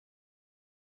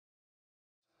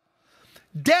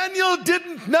Daniel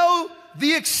didn't know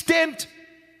the extent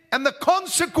and the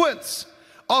consequence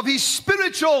of his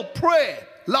spiritual prayer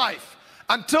life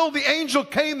until the angel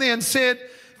came there and said,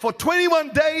 for 21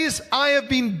 days I have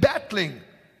been battling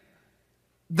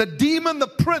the demon, the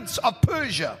prince of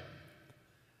Persia.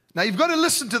 Now you've got to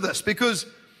listen to this, because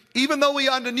even though we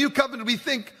are under new covenant, we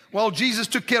think, well, Jesus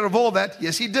took care of all that.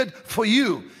 Yes, he did for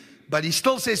you. But he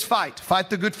still says fight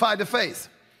the good fight of faith.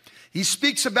 He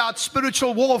speaks about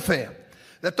spiritual warfare,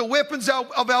 that the weapons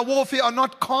of our warfare are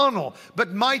not carnal,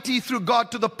 but mighty through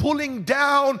God to the pulling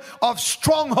down of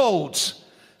strongholds.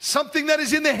 Something that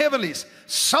is in the heavenlies,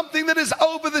 something that is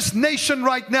over this nation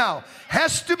right now,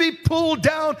 has to be pulled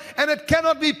down, and it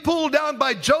cannot be pulled down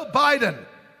by Joe Biden.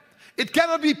 It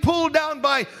cannot be pulled down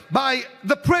by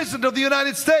the President of the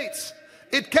United States.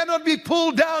 It cannot be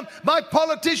pulled down by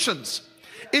politicians.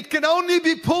 It can only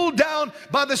be pulled down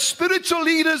by the spiritual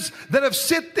leaders that have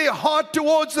set their heart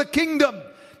towards the kingdom.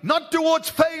 Not towards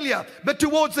failure, but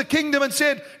towards the kingdom, and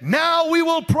said, now we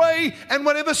will pray, and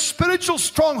whatever spiritual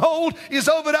stronghold is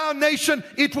over our nation,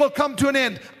 it will come to an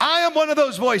end. I am one of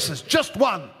those voices, just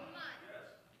one.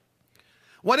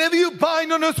 Whatever you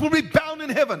bind on earth will be bound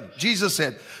in heaven, Jesus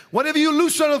said. Whatever you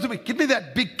loose on earth will be. Give me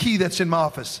that big key that's in my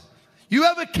office. You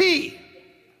have a key.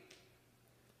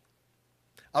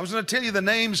 I was going to tell you the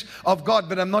names of God,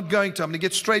 but I'm not going to. I'm going to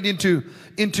get straight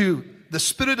into the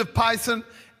spirit of Python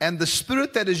and the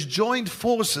spirit that has joined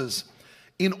forces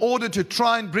in order to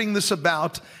try and bring this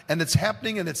about. And it's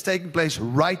happening, and it's taking place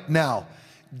right now.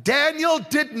 Daniel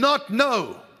did not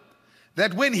know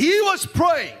that when he was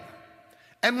praying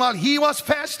and while he was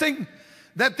fasting,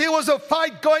 that there was a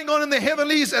fight going on in the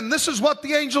heavenlies. And this is what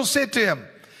the angel said to him.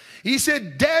 He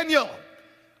said, Daniel,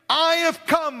 I have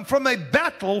come from a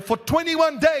battle for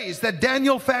 21 days. That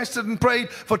Daniel fasted and prayed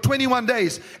for 21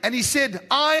 days. And he said,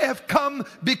 I have come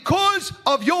because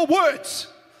of your words.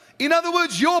 In other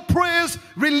words, your prayers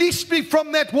released me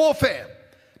from that warfare.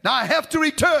 Now I have to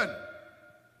return,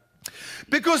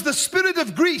 because the spirit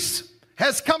of Greece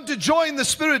has come to join the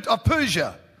spirit of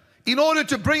Persia in order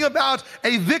to bring about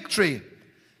a victory.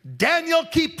 Daniel,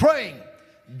 keep praying.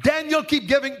 Daniel, keep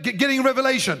getting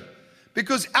revelation.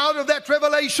 Because out of that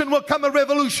revelation will come a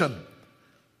revolution.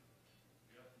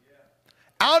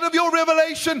 Out of your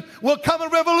revelation will come a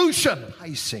revolution.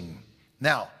 I sing.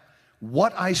 Now,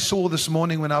 what I saw this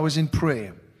morning when I was in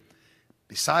prayer,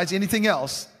 besides anything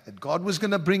else, that God was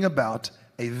going to bring about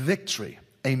a victory,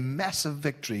 a massive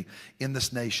victory in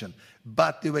this nation.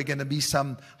 But there were going to be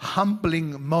some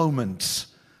humbling moments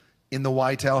in the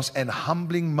White House, and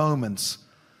humbling moments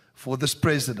for this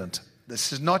president.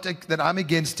 This is not that I'm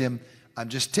against him. I'm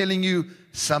just telling you,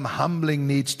 some humbling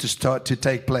needs to start to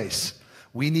take place.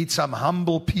 We need some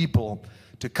humble people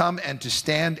to come and to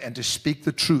stand and to speak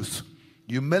the truth.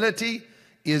 Humility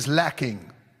is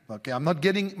lacking. Okay, I'm not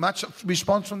getting much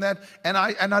response from that, and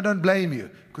I don't blame you,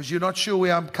 because you're not sure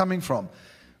where I'm coming from.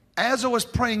 As I was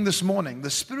praying this morning, the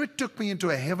Spirit took me into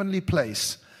a heavenly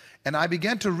place, and I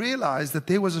began to realize that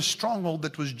there was a stronghold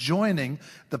that was joining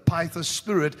the Python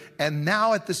spirit. And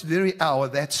now at this very hour,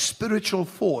 that spiritual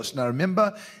force. Now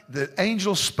remember, the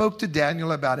angel spoke to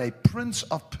Daniel about a prince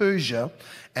of Persia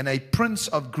and a prince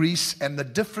of Greece, and the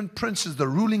different princes, the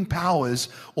ruling powers,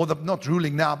 or the not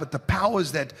ruling now, but the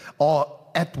powers that are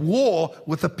at war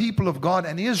with the people of God,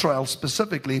 and Israel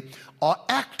specifically, are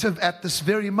active at this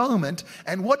very moment.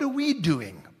 And what are we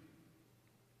doing?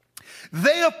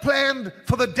 They have planned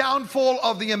for the downfall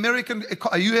of the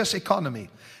U.S. economy.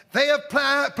 They have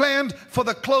planned for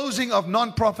the closing of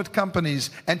non-profit companies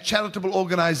and charitable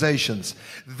organizations.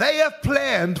 They have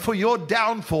planned for your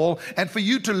downfall and for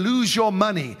you to lose your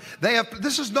money.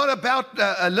 This is not about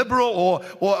a liberal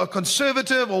or a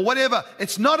conservative or whatever.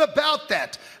 It's not about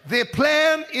that. Their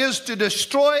plan is to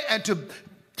destroy and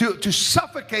to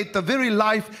suffocate the very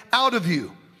life out of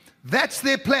you. That's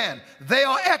their plan. They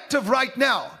are active right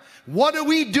now. What are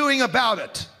we doing about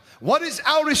it? What is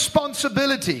our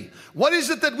responsibility? What is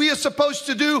it that we are supposed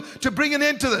to do to bring an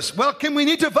end to this? Well, we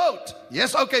need to vote?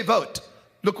 Yes, okay, vote.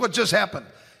 Look what just happened.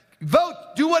 Vote.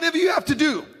 Do whatever you have to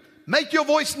do. Make your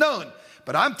voice known.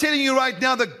 But I'm telling you right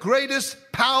now, the greatest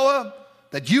power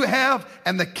that you have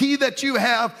and the key that you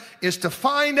have is to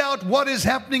find out what is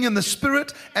happening in the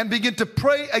spirit and begin to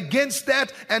pray against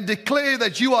that and declare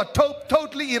that you are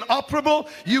totally inoperable.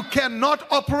 You cannot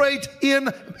operate in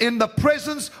the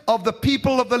presence of the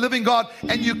people of the living God,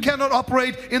 and you cannot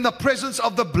operate in the presence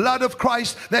of the blood of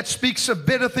Christ that speaks of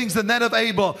better things than that of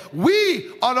Abel. We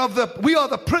are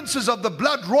the princes of the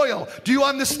blood royal. Do you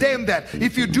understand that?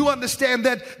 If you do understand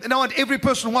that, then I want every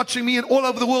person watching me and all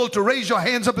over the world to raise your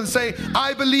hands up and say,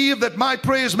 I believe that my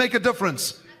prayers make a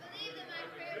difference.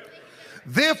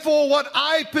 Therefore, what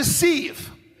I perceive,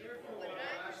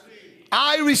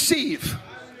 I receive.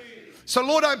 So,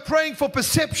 Lord, I'm praying for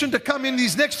perception to come in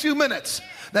these next few minutes,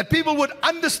 that people would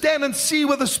understand and see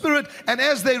with the Spirit, and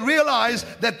as they realize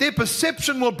that their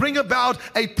perception will bring about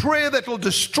a prayer that will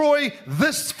destroy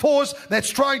this force that's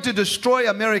trying to destroy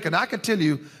America. And I can tell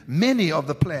you many of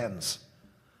the plans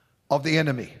of the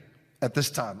enemy at this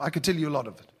time. I can tell you a lot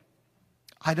of it.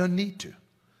 I don't need to.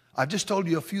 I've just told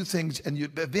you a few things, and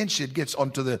eventually it gets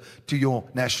onto to your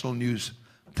national news,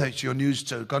 to your news,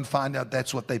 to go and find out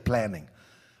that's what they're planning.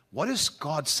 What is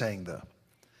God saying, though?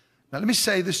 Now, let me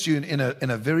say this to you in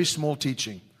a very small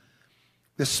teaching.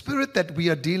 The spirit that we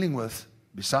are dealing with,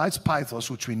 besides Pythos,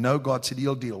 which we know God said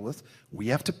He'll deal with, we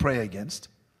have to pray against,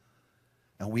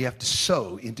 and we have to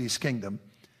sow into His kingdom.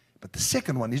 But the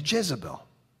second one is Jezebel.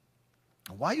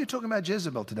 Why are you talking about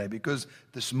Jezebel today? Because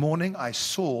this morning I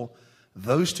saw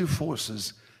those two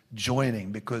forces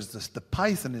joining, because the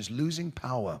python is losing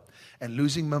power and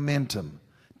losing momentum.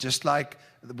 Just like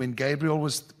when Gabriel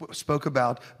spoke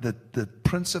about the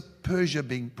prince of Persia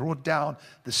being brought down,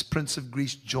 this prince of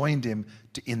Greece joined him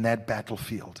in that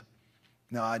battlefield.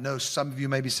 Now, I know some of you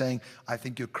may be saying, I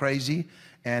think you're crazy,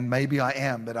 and maybe I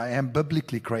am, but I am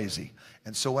biblically crazy.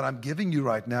 And so what I'm giving you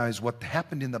right now is what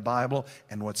happened in the Bible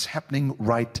and what's happening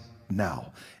right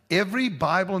now. Every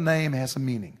Bible name has a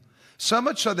meaning. So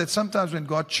much so that sometimes when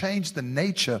God changed the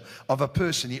nature of a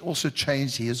person, He also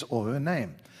changed his or her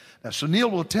name. Now, Sunil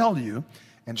will tell you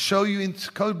and show you in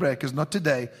Code Breakers, not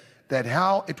today, that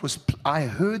how it was. I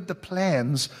heard the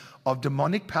plans of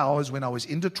demonic powers when I was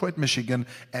in Detroit, Michigan,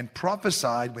 and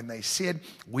prophesied when they said,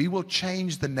 we will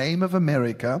change the name of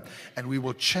America and we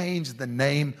will change the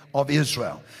name of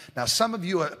Israel. Now, some of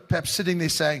you are perhaps sitting there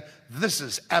saying, this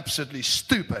is absolutely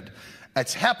stupid.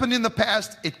 It's happened in the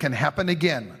past. It can happen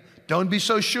again. Don't be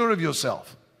so sure of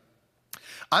yourself.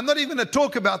 I'm not even going to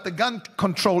talk about the gun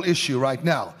control issue right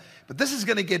now, but this is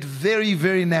going to get very,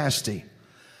 very nasty.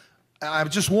 I'm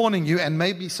just warning you, and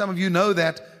maybe some of you know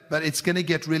that, but it's going to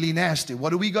get really nasty.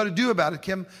 What do we got to do about it,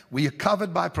 Kim? We are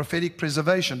covered by prophetic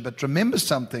preservation. But remember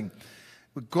something.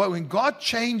 When God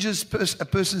changes a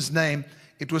person's name,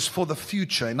 it was for the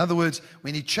future. In other words,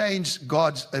 when He changed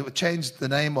the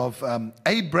name of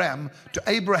Abram to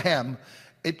Abraham,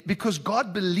 because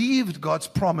God believed God's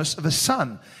promise of a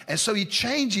son. And so He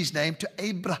changed his name to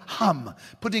Abraham,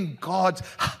 putting God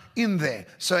in there.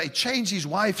 So He changed his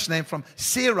wife's name from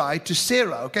Sarai to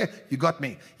Sarah. Okay, you got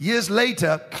me. Years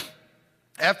later,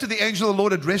 after the angel of the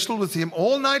Lord had wrestled with him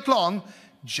all night long,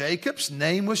 Jacob's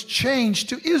name was changed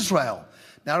to Israel.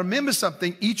 Now remember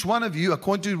something, each one of you,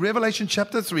 according to Revelation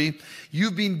chapter 3,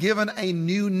 you've been given a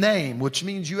new name, which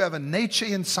means you have a nature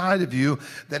inside of you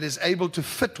that is able to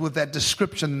fit with that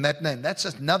description and that name. That's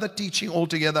another teaching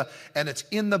altogether, and it's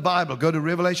in the Bible. Go to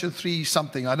Revelation 3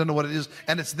 something, I don't know what it is,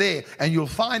 and it's there. And you'll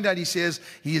find out He says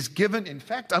He is given, in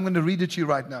fact, I'm going to read it to you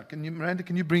right now. Miranda,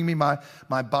 can you bring me my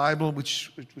Bible,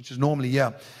 which is normally,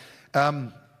 yeah.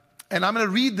 And I'm going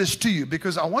to read this to you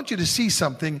because I want you to see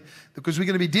something, because we're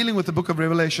going to be dealing with the book of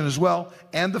Revelation as well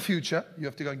and the future. You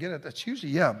have to go and get it. That's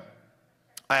usually, yeah.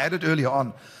 I had it earlier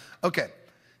on. Okay.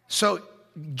 So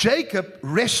Jacob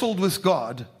wrestled with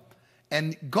God,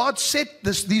 and God said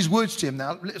these words to him.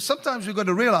 Now, sometimes we're going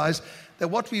to realize that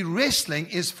what we're wrestling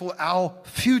is for our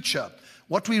future.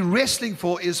 What we're wrestling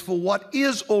for is for what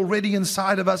is already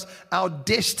inside of us, our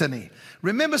destiny.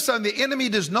 Remember something, the enemy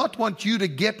does not want you to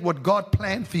get what God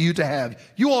planned for you to have.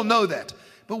 You all know that.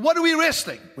 But what are we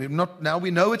wrestling? Now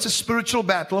we know it's a spiritual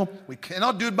battle. We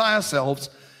cannot do it by ourselves.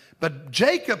 But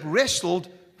Jacob wrestled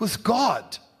with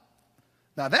God.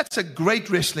 Now that's a great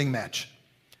wrestling match,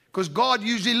 because God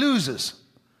usually loses.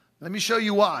 Let me show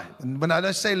you why. And when I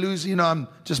don't say lose, I'm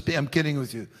kidding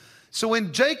with you. So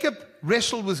when Jacob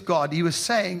wrestled with God, he was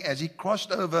saying, as he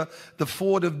crossed over the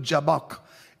ford of Jabbok,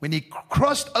 when he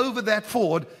crossed over that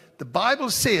ford, the Bible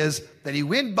says that he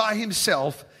went by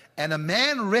himself and a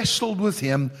man wrestled with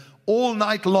him all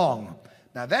night long.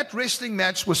 Now that wrestling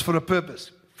match was for a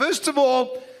purpose. First of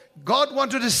all, God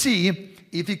wanted to see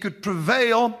if he could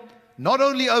prevail not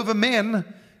only over men,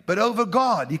 but over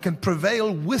God. He can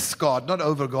prevail with God, not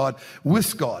over God,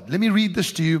 with God. Let me read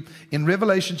this to you in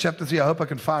Revelation chapter 3. I hope I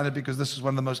can find it, because this is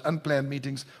one of the most unplanned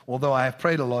meetings, although I have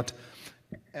prayed a lot.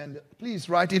 And please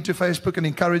write into Facebook and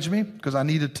encourage me, because I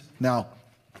need it now.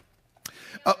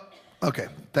 Oh, okay,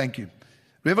 thank you.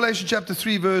 Revelation chapter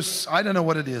 3 verse, I don't know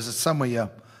what it is. It's somewhere here.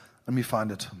 Let me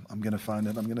find it. I'm going to find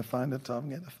it.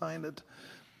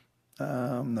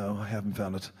 No, I haven't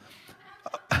found it.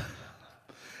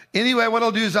 Anyway, what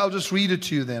I'll do is I'll just read it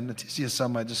to you then. It's here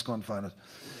somewhere. Just go and find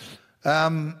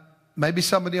it. Maybe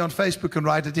somebody on Facebook can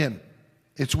write it in.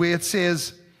 It's where it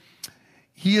says,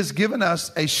 He has given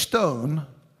us a stone,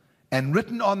 and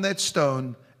written on that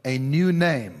stone a new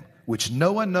name, which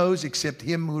no one knows except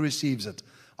him who receives it.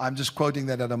 I'm just quoting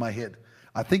that out of my head.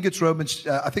 I think it's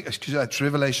it's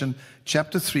Revelation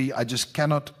chapter 3. I just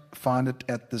cannot find it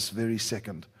at this very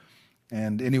second.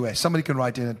 And anyway, somebody can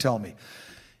write in and tell me.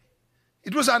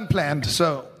 It was unplanned.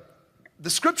 So the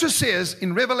scripture says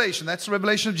in Revelation, that's the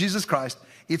revelation of Jesus Christ,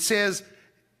 it says,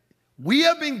 we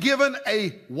have been given a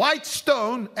white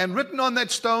stone, and written on that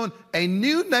stone a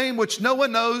new name which no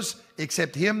one knows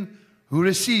except him who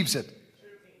receives it.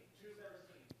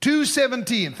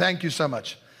 2:17. Thank you so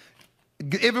much.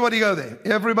 Everybody go there.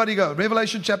 Everybody go.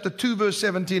 Revelation chapter 2 verse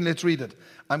 17. Let's read it.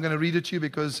 I'm going to read it to you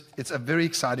because it's a very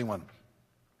exciting one.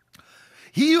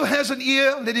 He who has an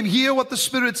ear, let him hear what the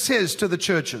Spirit says to the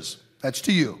churches. That's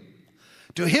to you.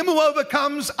 To him who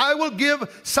overcomes, I will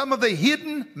give some of the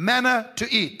hidden manna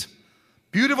to eat.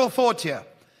 Beautiful thought here.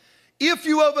 If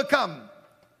you overcome,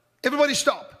 everybody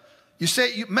stop. You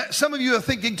say, some of you are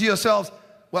thinking to yourselves,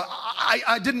 well,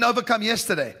 I didn't overcome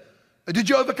yesterday. Did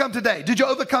you overcome today? Did you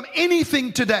overcome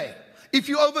anything today? If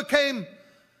you overcame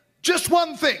just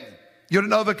one thing, you're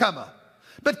an overcomer.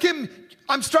 But Kim,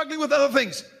 I'm struggling with other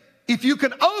things. If you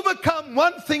can overcome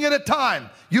one thing at a time,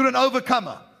 you're an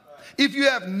overcomer. If you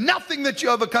have nothing that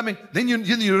you're overcoming, then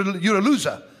you're a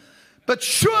loser. But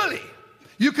surely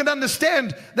you can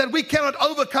understand that we cannot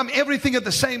overcome everything at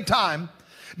the same time.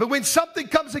 But when something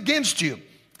comes against you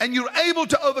and you're able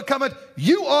to overcome it,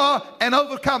 you are an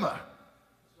overcomer.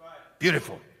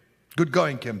 Beautiful. Good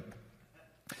going, Kim.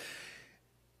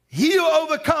 He who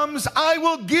overcomes, I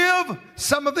will give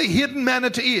some of the hidden manna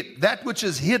to eat. That which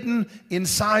is hidden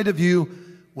inside of you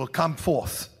will come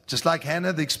forth. Just like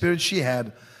Hannah, the experience she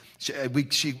had, we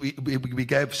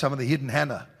gave some of the hidden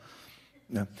manna.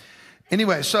 No.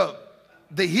 Anyway, so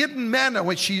the hidden manna,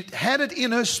 when she had it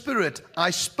in her spirit,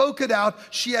 I spoke it out.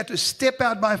 She had to step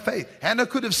out by faith. Hannah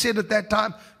could have said at that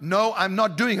time, no, I'm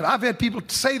not doing it. I've had people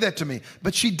say that to me,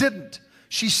 but she didn't.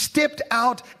 She stepped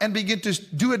out and began to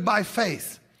do it by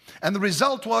faith. And the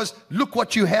result was, look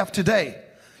what you have today.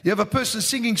 You have a person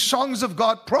singing songs of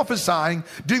God, prophesying,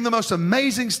 doing the most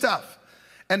amazing stuff.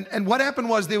 And what happened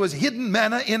was there was hidden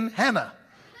manna in Hannah.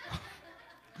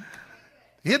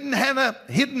 Hidden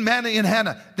manna in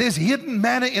Hannah. There's hidden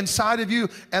manna inside of you,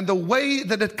 and the way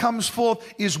that it comes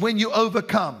forth is when you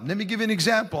overcome. Let me give you an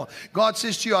example. God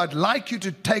says to you, I'd like you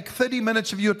to take 30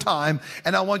 minutes of your time,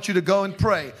 and I want you to go and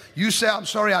pray. You say, I'm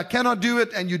sorry, I cannot do it,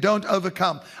 and you don't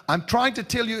overcome. I'm trying to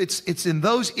tell you it's in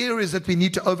those areas that we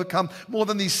need to overcome more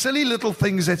than these silly little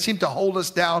things that seem to hold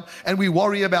us down and we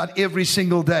worry about every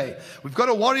single day. We've got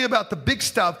to worry about the big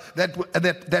stuff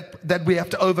that we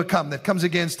have to overcome, that comes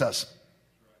against us.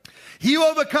 He who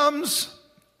overcomes,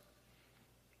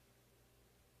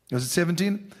 was it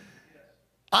 17?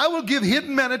 I will give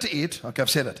hidden manna to eat. Okay, I've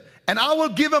said it. And I will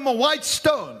give him a white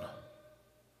stone.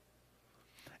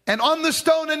 And on the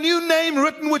stone a new name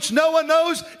written which no one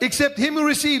knows except him who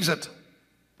receives it.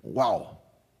 Wow.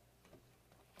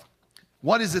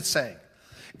 What is it saying?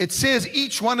 It says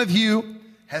each one of you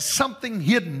has something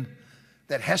hidden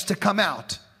that has to come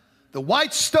out. The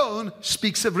white stone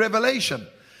speaks of revelation.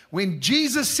 When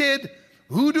Jesus said,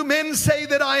 who do men say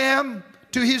that I am,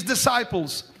 to his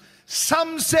disciples?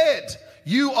 Some said,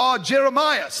 you are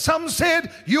Jeremiah. Some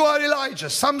said, you are Elijah.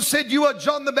 Some said, you are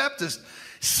John the Baptist.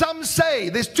 Some say,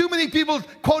 there's too many people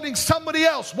quoting somebody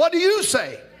else. What do you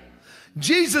say?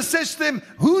 Jesus says to them,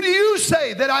 who do you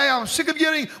say that I am? I'm sick of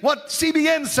hearing what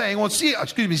CBN is saying, or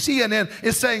CNN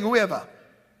is saying, whoever.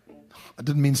 I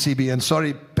didn't mean CBN.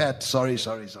 Sorry, Pat. Sorry.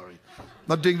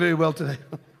 Not doing very well today.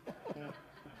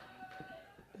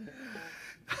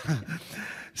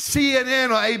 CNN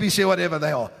or ABC, whatever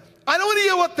they are. I don't want to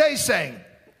hear what they're saying.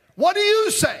 What do you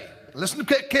say? Listen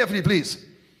carefully, please.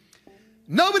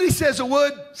 Nobody says a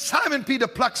word. Simon Peter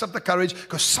plucks up the courage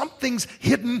because something's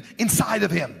hidden inside of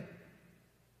him.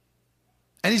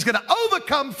 And he's going to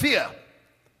overcome fear.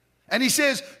 And he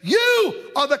says,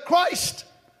 you are the Christ,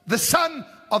 the Son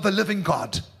of the living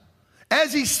God.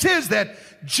 As he says that,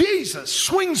 Jesus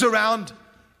swings around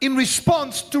in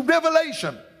response to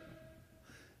revelation.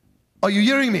 Are you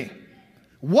hearing me?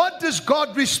 What does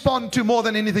God respond to more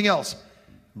than anything else?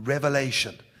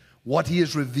 Revelation. What he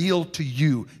has revealed to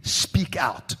you, speak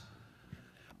out.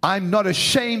 I'm not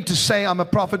ashamed to say I'm a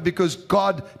prophet because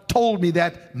God told me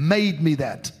that, made me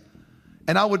that.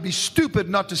 And I would be stupid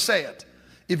not to say it.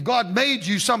 If God made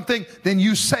you something, then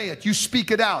you say it, you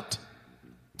speak it out.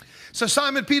 So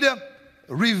Simon Peter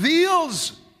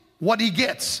reveals what he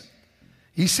gets.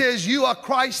 He says, you are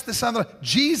Christ, the Son of God.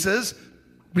 Jesus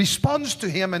responds to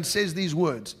him and says these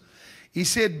words. He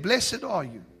said, blessed are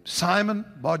you, Simon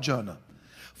Bar-Jonah,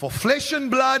 for flesh and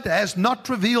blood has not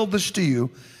revealed this to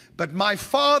you, but my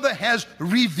Father has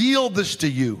revealed this to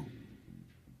you.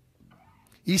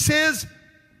 He says,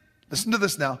 listen to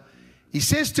this now. He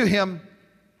says to him,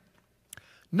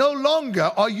 no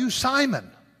longer are you Simon,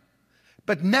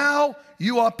 but now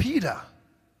you are Peter.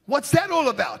 What's that all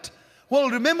about? Well,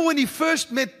 remember when he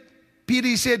first met Peter,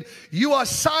 he said, you are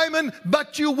Simon,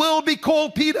 but you will be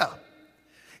called Peter.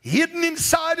 Hidden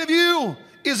inside of you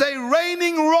is a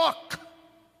reigning rock.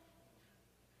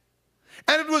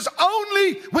 And it was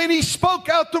only when he spoke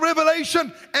out the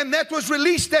revelation and that was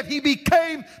released that he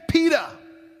became Peter.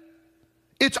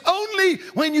 It's only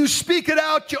when you speak it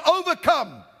out, you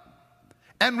overcome,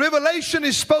 and revelation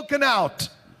is spoken out,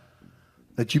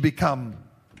 that you become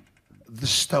the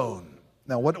stone.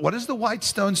 Now, what does the white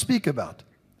stone speak about?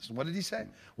 So what did he say?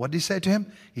 What did he say to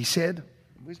him? He said,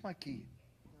 where's my key?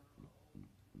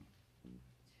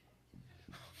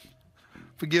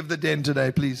 Forgive the den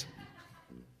today, please.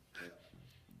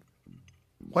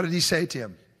 What did he say to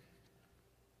him?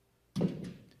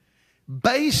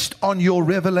 Based on your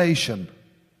revelation,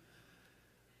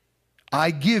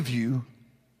 I give you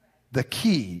the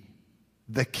keys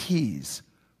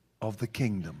of the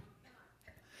kingdom.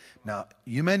 Now,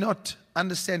 you may not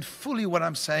understand fully what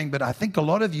I'm saying, but I think a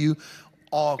lot of you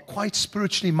are quite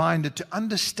spiritually minded to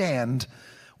understand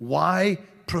why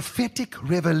prophetic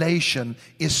revelation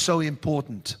is so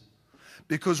important.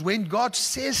 Because when God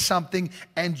says something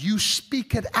and you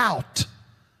speak it out,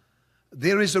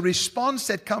 there is a response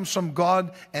that comes from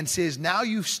God and says, now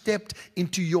you've stepped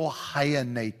into your higher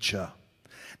nature.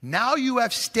 Now you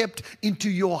have stepped into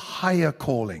your higher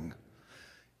calling.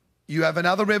 You have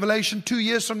another revelation 2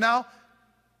 years from now,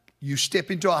 you step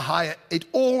into a higher. It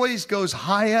always goes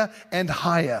higher and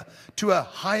higher to a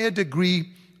higher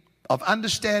degree of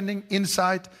understanding,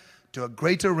 insight, to a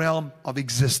greater realm of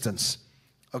existence.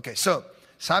 Okay, so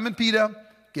Simon Peter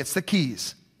gets the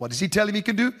keys. What does he tell him he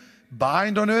can do?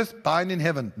 Bind on earth, bind in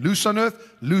heaven. Loose on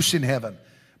earth, loose in heaven.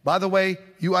 By the way,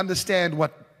 you understand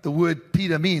what the word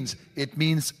Peter means. It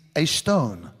means a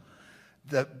stone.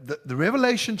 The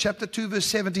Revelation chapter 2 verse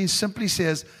 17 simply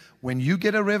says, when you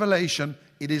get a revelation,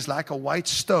 it is like a white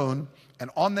stone, and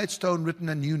on that stone written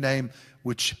a new name,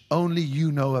 which only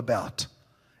you know about.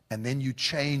 And then you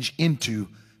change into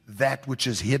that which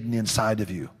is hidden inside of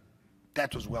you.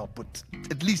 That was well put.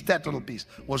 At least that little piece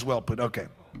was well put. Okay.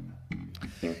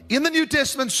 In the New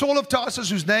Testament, Saul of Tarsus,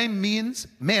 whose name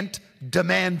meant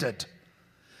demanded,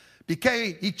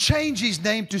 he changed his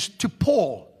name to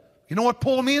Paul. You know what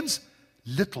Paul means?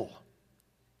 Little,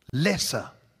 lesser.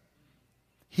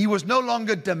 He was no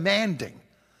longer demanding.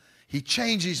 He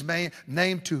changed his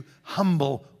name to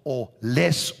humble or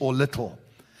less or little.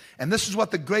 And this is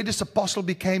what the greatest apostle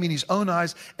became in his own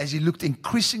eyes as he looked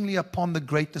increasingly upon the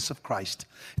greatness of Christ.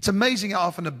 It's amazing how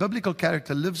often a biblical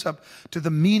character lives up to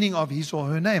the meaning of his or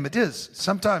her name. It is.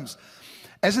 Sometimes,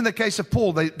 as in the case of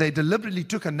Paul, they deliberately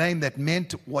took a name that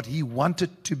meant what he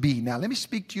wanted to be. Now, let me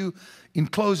speak to you in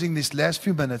closing these last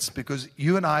few minutes, because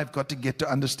you and I have got to get to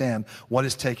understand what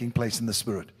is taking place in the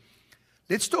Spirit.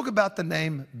 Let's talk about the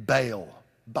name Baal.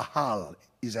 Baal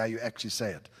is how you actually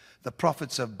say it. The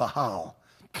prophets of Baal.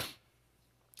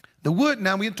 The word,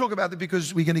 now we're going to talk about it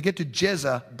because we're going to get to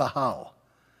Jezebel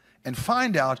and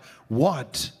find out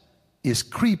what is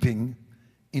creeping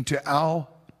into our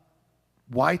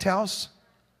White House,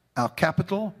 our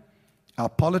capital, our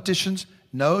politicians.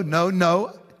 No,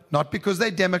 not because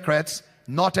they're Democrats,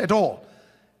 not at all.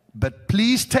 But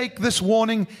please take this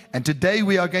warning, and today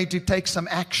we are going to take some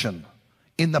action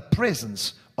in the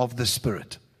presence of the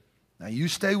Spirit. Now you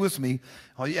stay with me.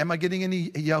 Am I getting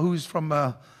any yahoos from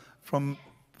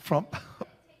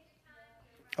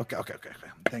Okay.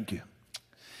 Thank you.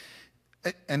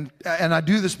 And I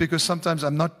do this because sometimes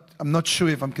I'm not sure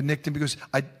if I'm connecting, because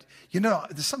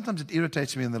sometimes it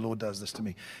irritates me, and the Lord does this to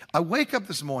me. I wake up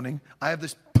this morning, I have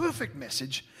this perfect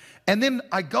message, and then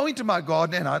I go into my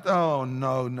garden and oh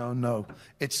no.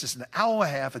 It's just an hour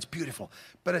and a half, it's beautiful.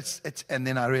 But and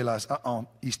then I realize,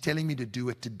 he's telling me to do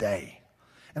it today.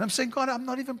 And I'm saying, God, I'm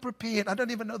not even prepared. I don't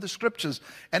even know the scriptures.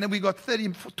 And then we got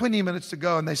 20 minutes to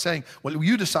go, and they're saying, well,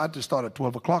 you decided to start at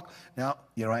 12 o'clock. Now,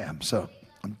 here I am. So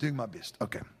I'm doing my best.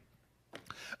 Okay.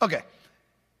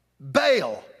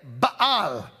 Baal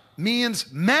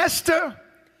means master,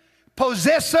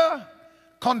 possessor,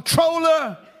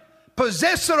 controller,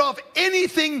 possessor of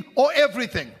anything or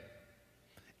everything.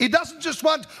 It doesn't just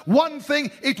want one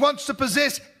thing. It wants to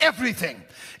possess everything.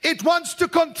 It wants to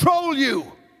control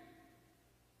you.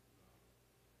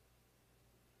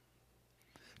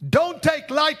 Don't take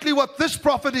lightly what this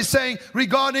prophet is saying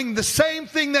regarding the same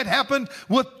thing that happened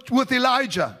with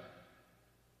Elijah.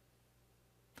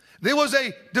 There was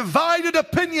a divided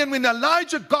opinion when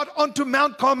Elijah got onto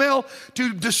Mount Carmel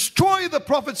to destroy the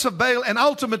prophets of Baal and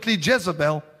ultimately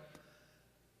Jezebel.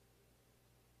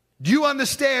 Do you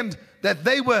understand that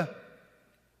they were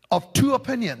of two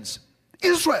opinions?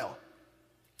 Israel.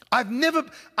 I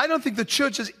don't think the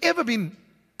church has ever been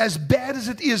as bad as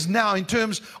it is now in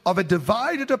terms of a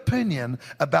divided opinion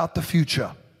about the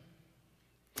future.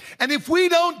 And if we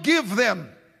don't give them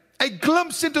a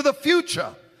glimpse into the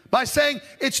future by saying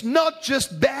it's not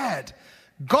just bad,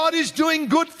 God is doing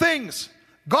good things,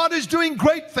 God is doing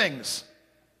great things,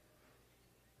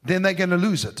 then they're going to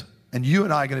lose it. And you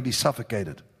and I are going to be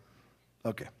suffocated.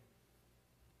 Okay.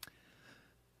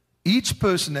 Each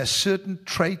person has certain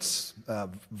traits,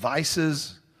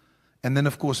 vices, and then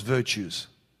of course virtues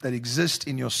that exist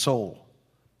in your soul.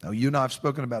 Now you and I have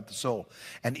spoken about the soul.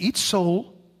 And each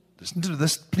soul, listen to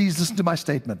this, please listen to my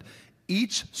statement.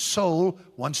 Each soul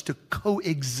wants to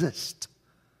coexist,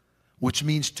 which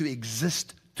means to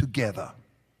exist together.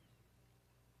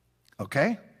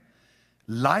 Okay?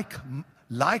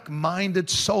 Like-minded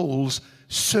souls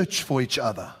search for each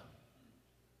other.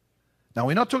 Now,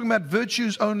 we're not talking about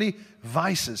virtues only,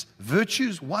 vices.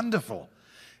 Virtues, wonderful.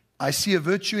 I see a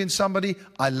virtue in somebody,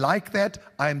 I like that,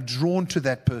 I am drawn to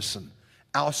that person.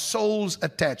 Our souls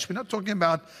attach. We're not talking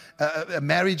about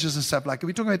marriages and stuff like that.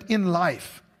 We're talking about in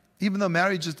life. Even though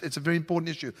marriage is it's a very important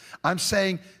issue. I'm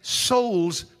saying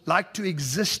souls like to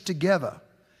exist together.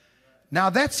 Now,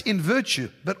 that's in virtue,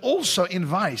 but also in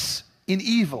vice, in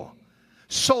evil.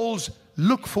 Souls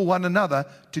look for one another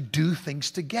to do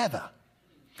things together.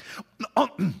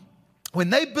 When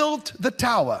they built the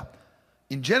tower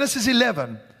in Genesis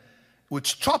 11,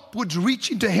 which top would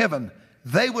reach into heaven,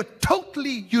 they were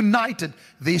totally united.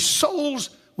 Their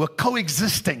souls were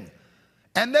coexisting,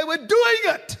 and they were doing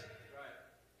it.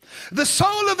 The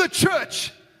soul of the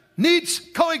church needs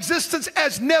coexistence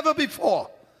as never before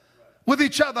with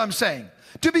each other, I'm saying.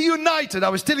 To be united. I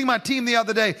was telling my team the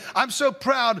other day, I'm so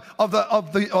proud of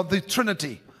the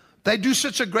Trinity. They do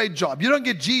such a great job. You don't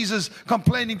get Jesus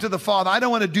complaining to the Father, I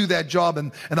don't want to do that job,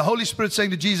 and the Holy Spirit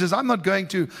saying to Jesus, I'm not going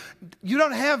to. You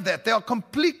don't have that. They are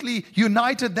completely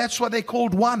united. That's why they're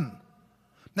called one.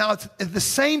 Now, it's the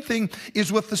same thing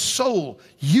is with the soul.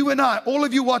 You and I, all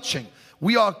of you watching,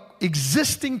 we are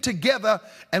existing together,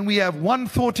 and we have one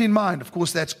thought in mind. Of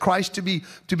course, that's Christ to be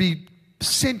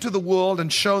sent to the world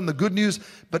and shown the good news,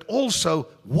 but also,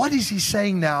 what is he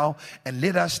saying now? And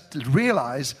let us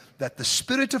realize that the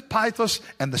spirit of Pythos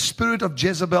and the spirit of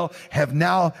Jezebel have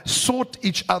now sought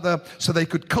each other so they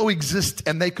could coexist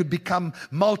and they could become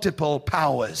multiple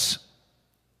powers.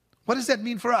 What does that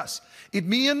mean for us? It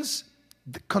means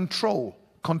the control.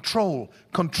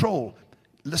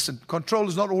 Listen, control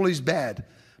is not always bad,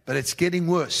 but it's getting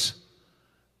worse.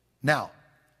 Now,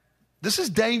 this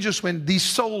is dangerous when these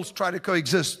souls try to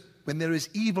coexist, when there is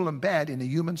evil and bad in a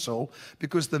human soul,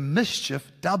 because the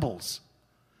mischief doubles.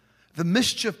 The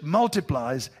mischief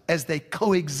multiplies as they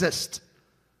coexist.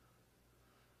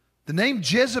 The name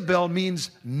Jezebel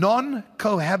means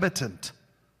non-cohabitant,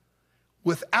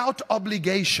 without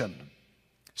obligation.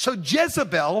 So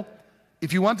Jezebel,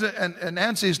 if you want an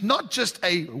answer, is not just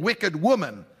a wicked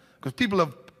woman, because people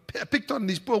have picked on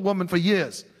these poor women for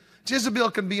years.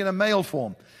 Jezebel can be in a male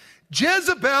form.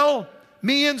 Jezebel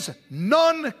means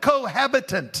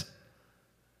non-cohabitant,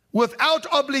 without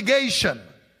obligation.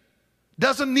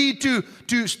 Doesn't need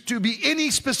to be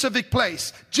any specific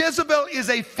place. Jezebel is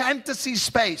a fantasy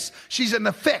space. She's an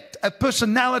effect, a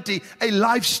personality, a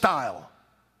lifestyle.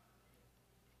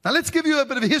 Now let's give you a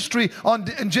bit of history on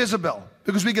Jezebel,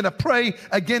 because we're going to pray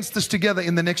against this together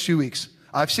in the next few weeks.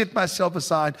 I've set myself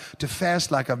aside to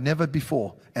fast like I've never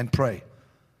before and pray,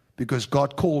 because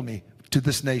God called me to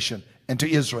this nation and to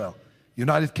Israel,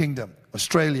 United Kingdom,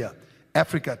 Australia,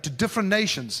 Africa, to different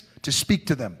nations to speak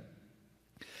to them.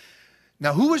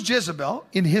 Now, who was Jezebel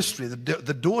in history?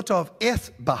 The daughter of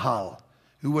Ethbaal,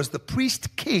 who was the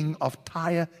priest king of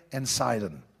Tyre and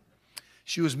Sidon.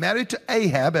 She was married to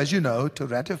Ahab, as you know, to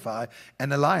ratify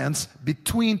an alliance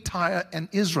between Tyre and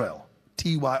Israel.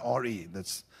 Tyre,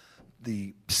 that's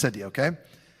the city, okay?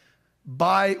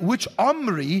 By which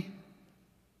Omri,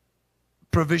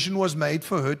 provision was made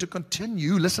for her to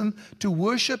continue, listen, to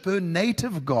worship her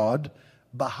native god,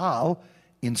 Baal,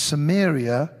 in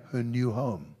Samaria, her new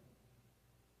home.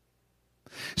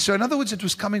 So in other words, it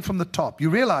was coming from the top. You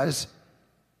realize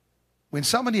when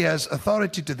somebody has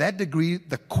authority to that degree,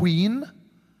 the queen,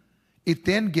 it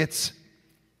then gets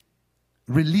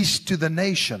released to the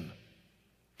nation.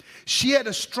 She had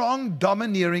a strong,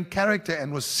 domineering character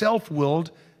and was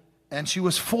self-willed, and she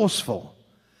was forceful.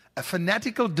 A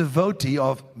fanatical devotee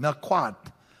of Melquat,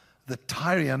 the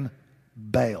Tyrian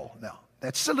Baal. Now,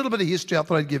 that's just a little bit of history I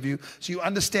thought I'd give you so you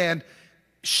understand.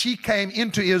 She came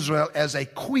into Israel as a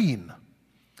queen.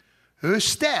 Her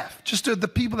staff, just the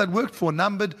people that worked for,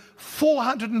 numbered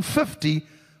 450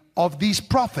 of these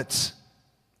prophets.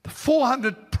 The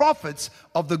 400 prophets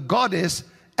of the goddess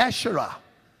Asherah.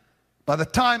 By the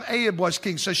time Ahab was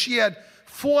king, so she had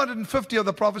 450 of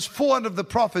the prophets. 400 of the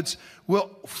prophets were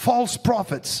false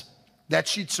prophets that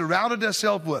she'd surrounded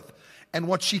herself with. And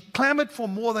what she clamored for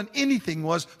more than anything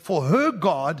was for her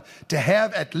God to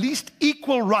have at least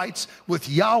equal rights with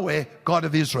Yahweh, God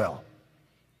of Israel.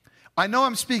 I know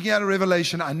I'm speaking out of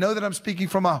revelation. I know that I'm speaking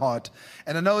from my heart.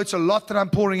 And I know it's a lot that I'm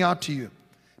pouring out to you.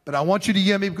 But I want you to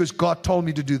hear me because God told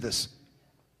me to do this.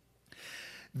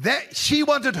 That she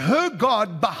wanted her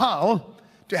God, Baal,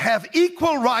 to have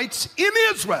equal rights in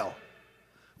Israel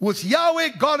with Yahweh,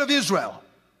 God of Israel.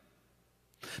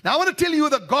 Now I want to tell you who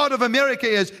the God of America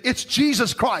is. It's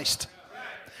Jesus Christ.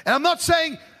 And I'm not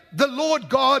saying the Lord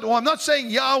God, or I'm not saying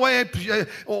Yahweh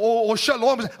or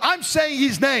Shalom. I'm saying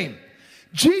His name.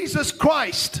 Jesus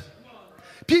Christ.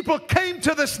 People came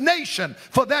to this nation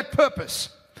for that purpose.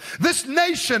 This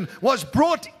nation was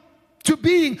brought to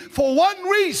being for one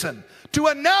reason: to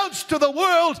announce to the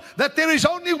world that there is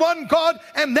only one God,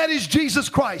 and that is Jesus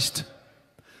Christ.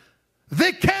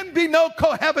 There can be no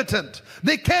cohabitant.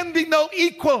 There can be no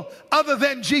equal other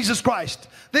than Jesus Christ.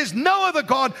 There's no other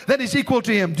God that is equal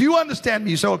to Him. Do you understand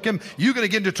me? You say, well, Kim, you're going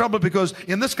to get into trouble because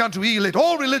in this country we let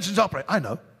all religions operate. I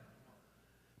know.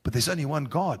 But there's only one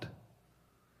God.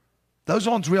 Those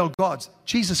aren't real gods.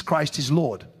 Jesus Christ is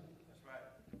Lord.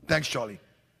 Thanks, Charlie.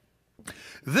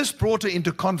 This brought her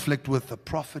into conflict with the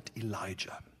prophet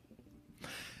Elijah.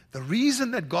 The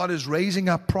reason that God is raising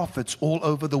up prophets all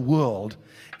over the world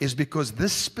is because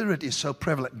this spirit is so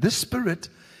prevalent. This spirit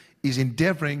is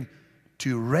endeavoring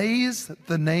to raise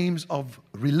the names of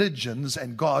religions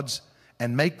and gods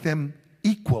and make them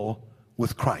equal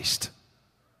with Christ.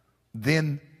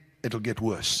 Then it'll get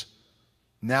worse.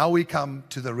 Now we come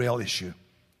to the real issue.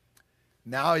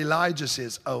 Now Elijah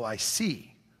says, oh, I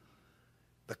see.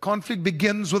 The conflict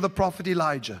begins with the prophet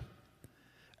Elijah.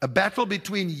 A battle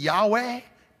between Yahweh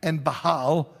and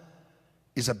Baal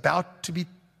is about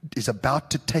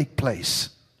to take place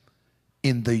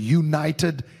in the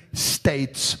United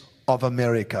States of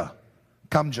America.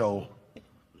 Come, Joel.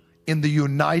 In the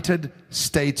United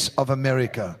States of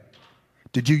America.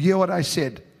 Did you hear what I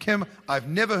said? Kim, I've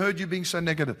never heard you being so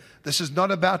negative. This is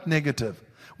not about negative.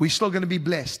 We're still going to be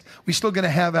blessed. We're still going to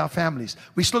have our families.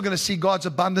 We're still going to see God's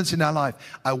abundance in our life.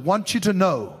 I want you to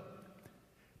know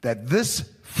that this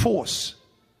force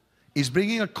is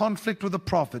bringing a conflict with the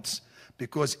prophets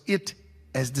because it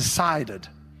has decided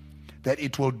that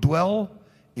it will dwell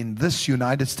in this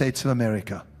United States of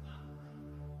America.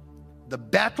 The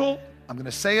battle, I'm going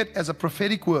to say it as a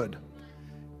prophetic word,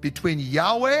 between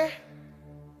Yahweh,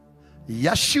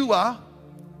 Yeshua,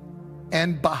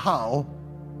 and Baal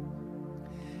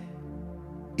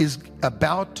is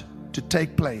about to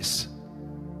take place.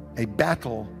 A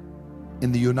battle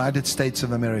in the United States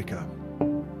of America.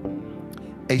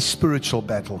 A spiritual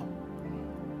battle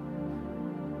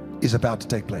is about to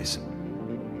take place.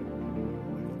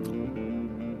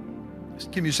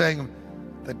 Kim, you saying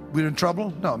that we're in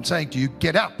trouble? No, I'm saying to you,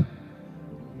 get up.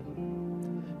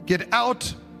 Get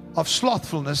out of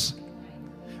slothfulness.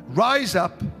 Rise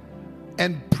up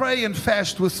and pray and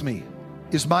fast with me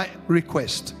is my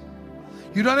request.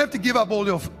 You don't have to give up all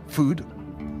your food.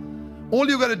 All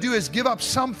you've got to do is give up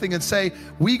something and say,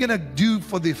 we're going to do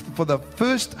for the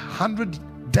first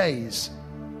 100 days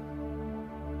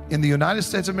in the United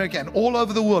States of America and all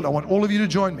over the world. I want all of you to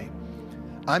join me.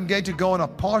 I'm going to go on a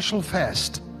partial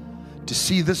fast to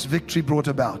see this victory brought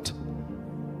about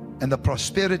and the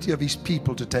prosperity of His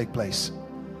people to take place.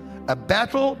 A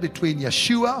battle between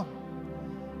Yeshua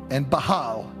and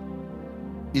Baal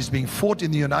is being fought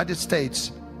in the United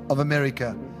States of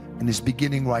America and is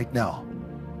beginning right now.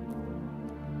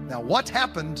 Now, what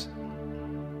happened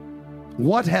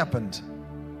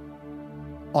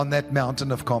on that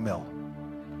mountain of Carmel?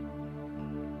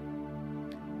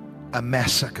 A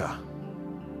massacre.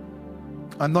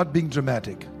 I'm not being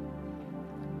dramatic.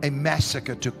 A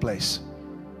massacre took place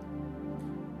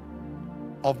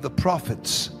of the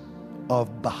prophets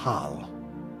of Baal.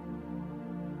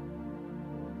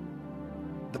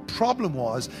 The problem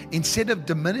was, instead of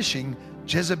diminishing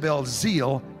Jezebel's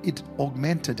zeal, it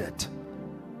augmented it.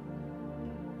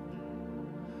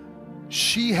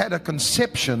 She had a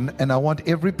conception, and I want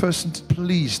every person to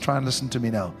please try and listen to me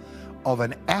now, of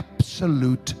an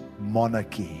absolute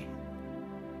monarchy.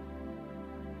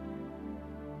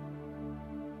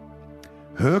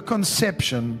 Her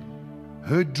conception,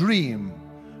 her dream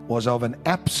was of an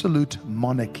absolute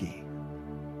monarchy,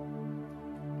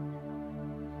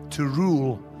 to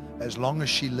rule as long as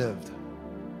she lived.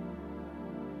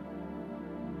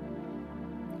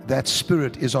 That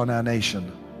spirit is on our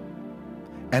nation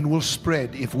and will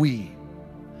spread if we,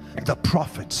 the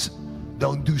prophets,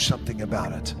 don't do something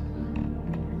about it.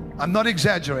 I'm not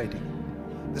exaggerating.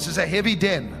 This is a heavy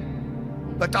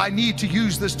den, but I need to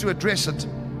use this to address it.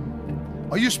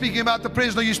 Are you speaking about the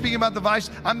president? Are you speaking about the vice?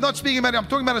 I'm not speaking about it. I'm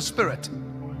talking about a spirit.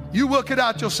 You work it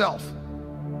out yourself.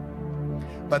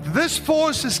 But this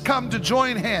force has come to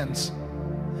join hands.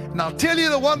 And I'll tell you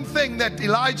the one thing that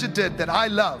Elijah did that I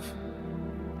love.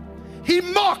 He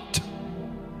mocked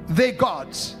their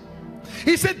gods.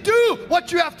 He said, do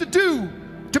what you have to do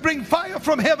to bring fire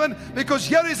from heaven, because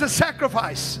here is a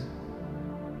sacrifice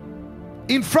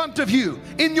in front of you,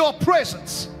 in your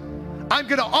presence. I'm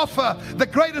going to offer the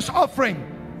greatest offering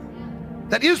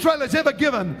that Israel has ever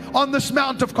given on this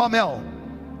Mount of Carmel.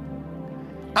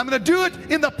 I'm going to do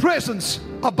it in the presence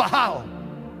of Baal.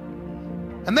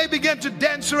 And they began to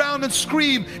dance around and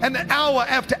scream, and hour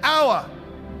after hour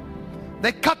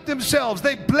they cut themselves,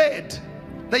 they bled,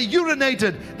 they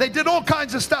urinated, they did all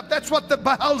kinds of stuff. That's what the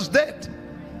Baals did.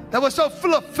 They were so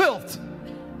full of filth.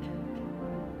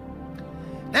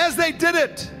 As they did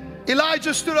it,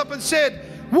 Elijah stood up and said,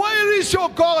 where is your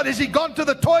God? Has he gone to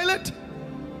the toilet?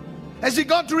 Has he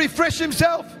gone to refresh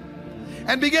himself?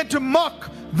 And began to mock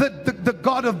the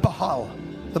God of Baal,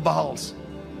 the Baals.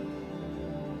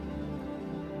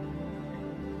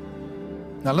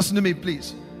 Now listen to me,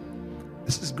 please.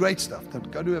 This is great stuff.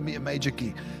 Go to a major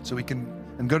key so we can,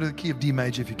 and go to the key of D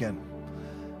major if you can.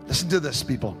 Listen to this,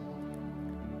 people.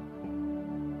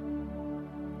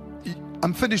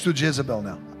 I'm finished with Jezebel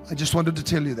now. I just wanted to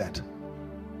tell you that.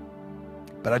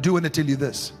 But I do want to tell you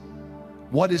this.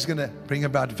 What is going to bring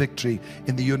about victory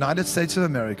in the United States of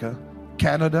America,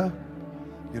 Canada,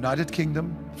 United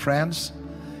Kingdom, France,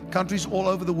 countries all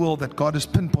over the world that God has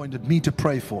pinpointed me to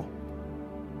pray for.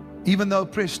 Even though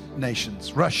oppressed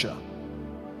nations, Russia,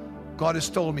 God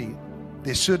has told me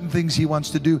there's certain things he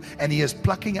wants to do, and he is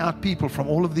plucking out people from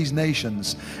all of these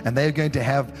nations, and they are going to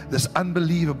have this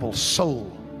unbelievable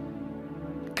soul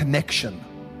connection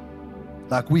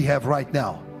like we have right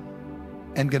now,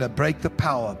 and going to break the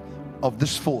power of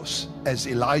this force as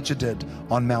Elijah did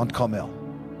on Mount Carmel.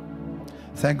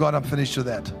 Thank God I'm finished with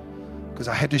that, because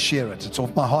I had to share it. It's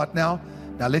off my heart now.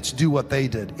 Now let's do what they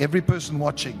did. Every person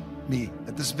watching me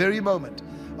at this very moment,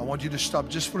 I want you to stop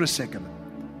just for a second.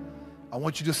 I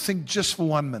want you to think just for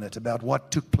 1 minute about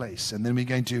what took place, and then we're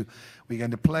going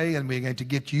to play, and we're going to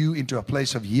get you into a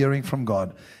place of hearing from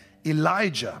God.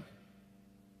 Elijah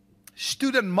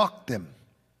stood and mocked them,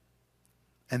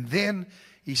 and then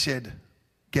he said,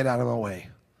 get out of my way,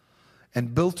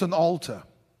 and built an altar.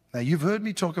 Now you've heard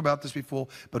me talk about this before,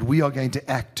 but we are going to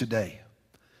act today.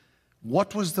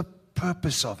 What was the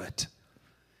purpose of it?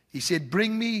 He said,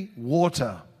 bring me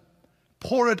water,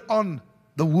 pour it on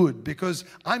the wood, because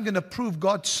I'm going to prove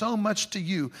God so much to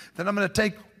you that I'm going to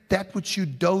take that which you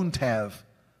don't have,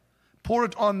 pour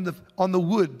it on the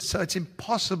wood so it's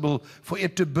impossible for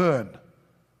it to burn.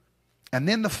 And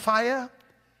then the fire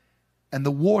and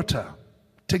the water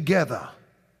together,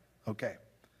 okay,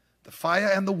 the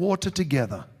fire and the water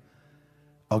together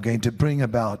are going to bring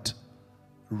about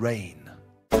rain.